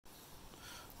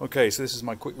Okay, so this is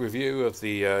my quick review of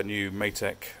the new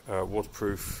Maytech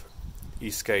waterproof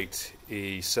esk8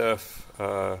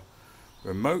 esurf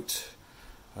remote.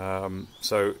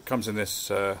 So it comes in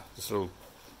this little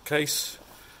case,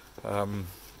 and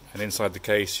inside the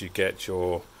case you get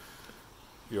your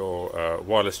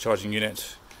wireless charging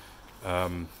unit,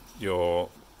 your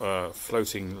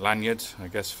floating lanyard, I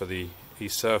guess, for the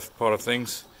esurf part of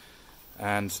things,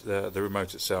 and the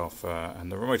remote itself.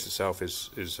 And the remote itself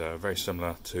is very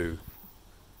similar to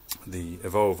the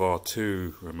Evolve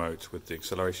R2 remote with the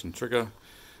acceleration trigger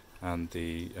and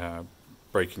the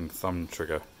braking thumb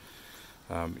trigger.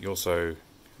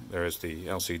 There is the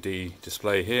LCD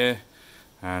display here,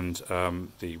 and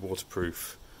the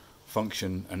waterproof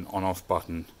function and on-off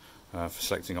button for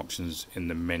selecting options in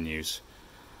the menus.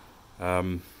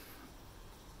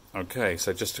 Okay,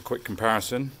 so just a quick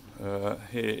comparison.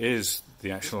 Here is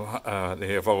the actual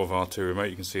the Evolve R2 remote.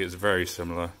 You can see it's very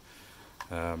similar.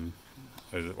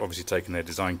 They've obviously taken their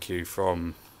design cue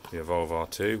from the Evolve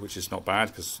R2, which is not bad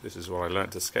because this is what I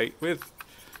learnt to skate with.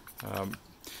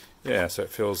 Yeah, so it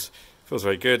feels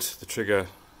very good. The trigger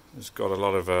has got a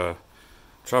lot of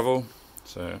travel,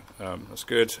 so that's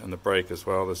good, and the brake as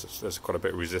well. There's quite a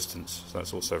bit of resistance, so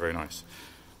that's also very nice.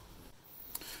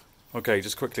 Okay,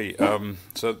 just quickly.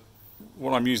 So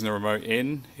what I'm using the remote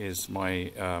in is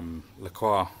my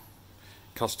LaCroix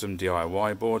custom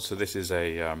DIY board. So this is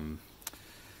a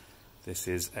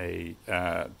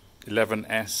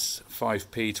 11S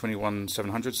 5P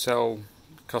 21700 cell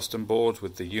custom board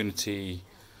with the Unity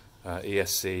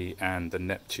ESC and the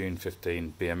Neptune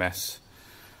 15 BMS.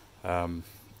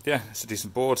 Yeah, it's a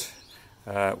decent board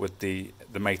with the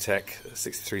Maytech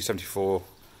 6374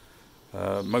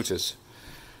 motors,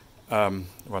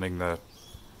 running the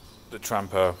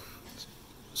Tramper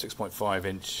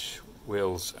 6.5-inch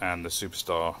wheels and the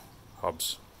Superstar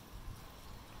hubs.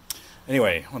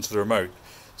 Anyway, onto the remote.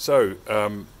 So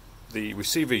the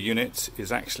receiver unit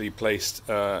is actually placed,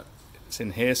 it's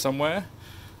in here somewhere.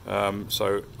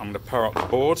 So I'm going to power up the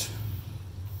board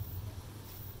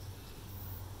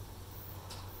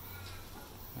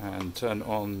and turn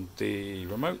on the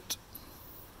remote.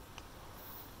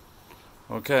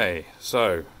 Okay,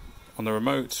 so on the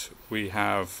remote we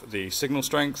have the signal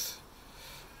strength.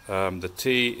 The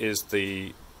T is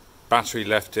the battery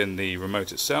left in the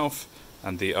remote itself,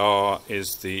 and the R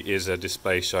is a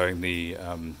display showing the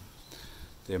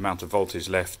amount of voltage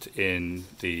left in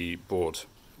the board.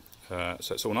 So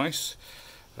it's all nice.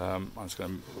 I'm just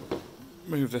going to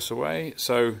move this away.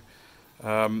 So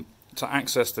to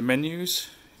access the menus,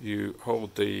 you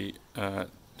hold the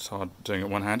it's hard doing it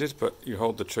one-handed, but you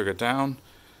hold the trigger down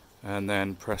and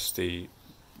then press the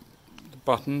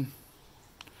button,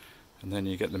 and then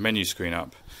you get the menu screen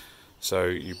up. So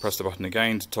you press the button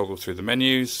again to toggle through the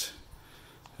menus,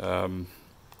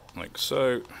 like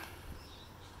so.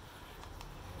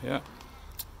 Yeah.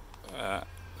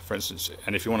 For instance,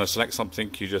 and if you want to select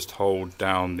something, you just hold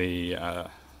down the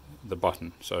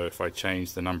button. So if I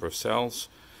change the number of cells,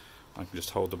 I can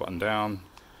just hold the button down,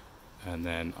 and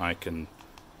then I can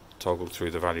toggle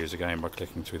through the values again by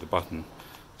clicking through the button.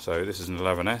 So this is an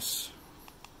 11S.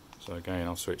 So again,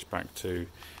 I'll switch back to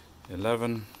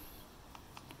 11,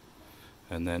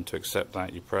 and then to accept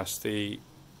that, you press the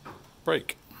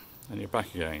brake, and you're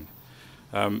back again.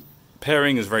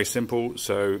 Pairing is very simple.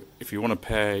 So if you want to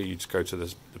pair, you just go to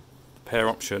the pair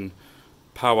option,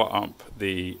 power up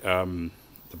the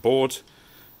board,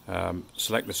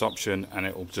 select this option, and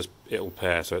it'll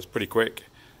pair. So it's pretty quick.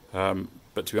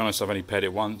 But to be honest, I've only paired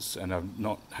it once, and I've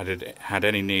not had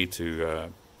any need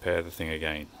to pair the thing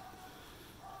again.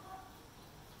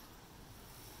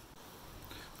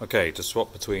 Okay, to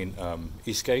swap between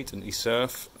esk8 and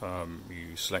esurf,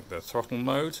 you select the throttle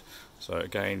mode. So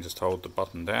again, just hold the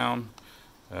button down,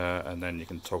 and then you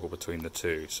can toggle between the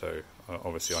two. So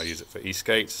obviously I use it for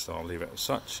esk8, so I'll leave it as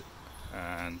such,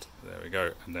 and there we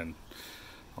go. And then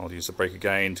I'll use the brake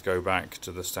again to go back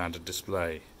to the standard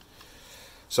display.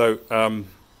 So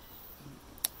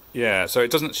yeah, so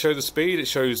it doesn't show the speed, it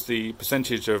shows the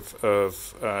percentage of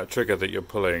trigger that you're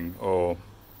pulling. Or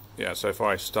yeah, so if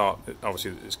I start,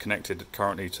 obviously it's connected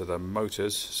currently to the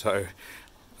motors, so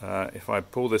if I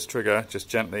pull this trigger just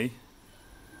gently,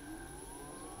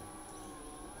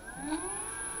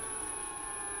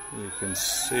 you can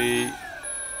see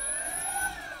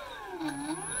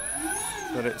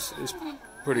that it's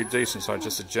pretty decent. So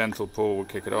just a gentle pull will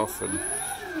kick it off, and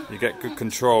you get good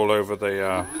control over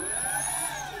the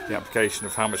application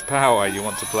of how much power you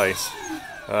want to place.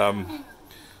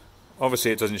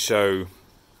 Obviously it doesn't show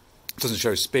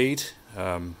speed,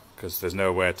 because because there's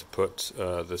nowhere to put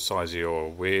the size of your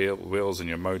wheels and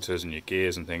your motors and your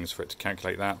gears and things for it to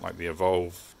calculate that, like the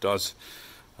Evolve does.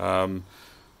 But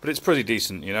it's pretty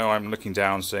decent, you know. I'm looking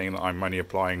down, seeing that I'm only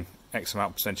applying X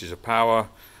amount percentage of power,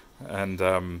 and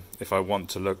if I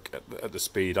want to look at the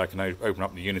speed, I can open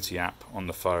up the Unity app on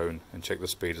the phone and check the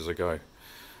speed as I go.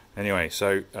 Anyway,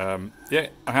 so yeah,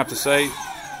 I have to say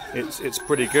it's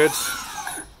pretty good.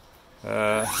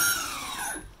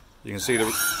 You can see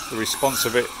the response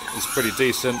of it is pretty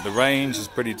decent. The range is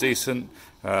pretty decent.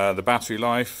 The battery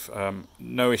life,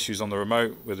 no issues on the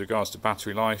remote with regards to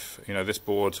battery life. You know, this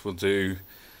board will do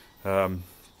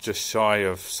just shy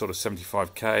of sort of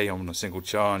 75k on a single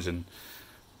charge, and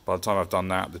by the time I've done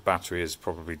that, the battery is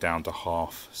probably down to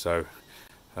half. So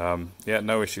yeah,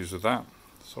 no issues with that.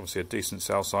 It's obviously a decent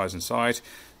cell size inside.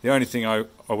 The only thing I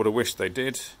would have wished they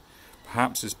did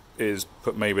perhaps is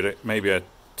put maybe a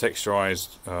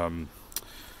texturized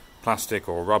plastic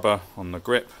or rubber on the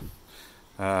grip,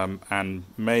 and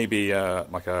maybe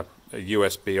like a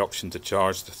USB option to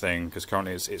charge the thing, because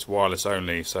currently it's wireless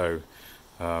only. So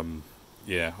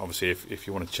yeah, obviously if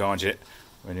you want to charge it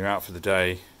when you're out for the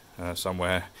day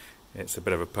somewhere, it's a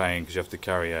bit of a pain because you have to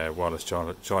carry a wireless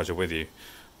charger with you.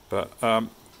 But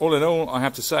all in all, I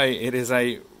have to say it is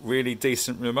a really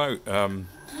decent remote.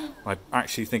 I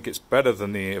actually think it's better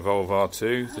than the Evolve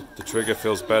R2. The trigger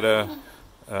feels better.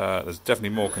 There's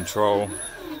definitely more control,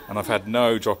 and I've had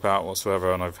no dropout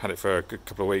whatsoever, and I've had it for a good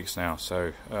couple of weeks now.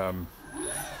 So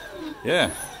yeah,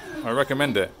 I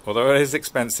recommend it, although it is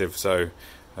expensive. So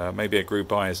maybe a group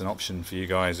buy is an option for you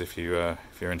guys if you're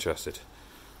interested.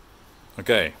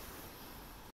 Okay.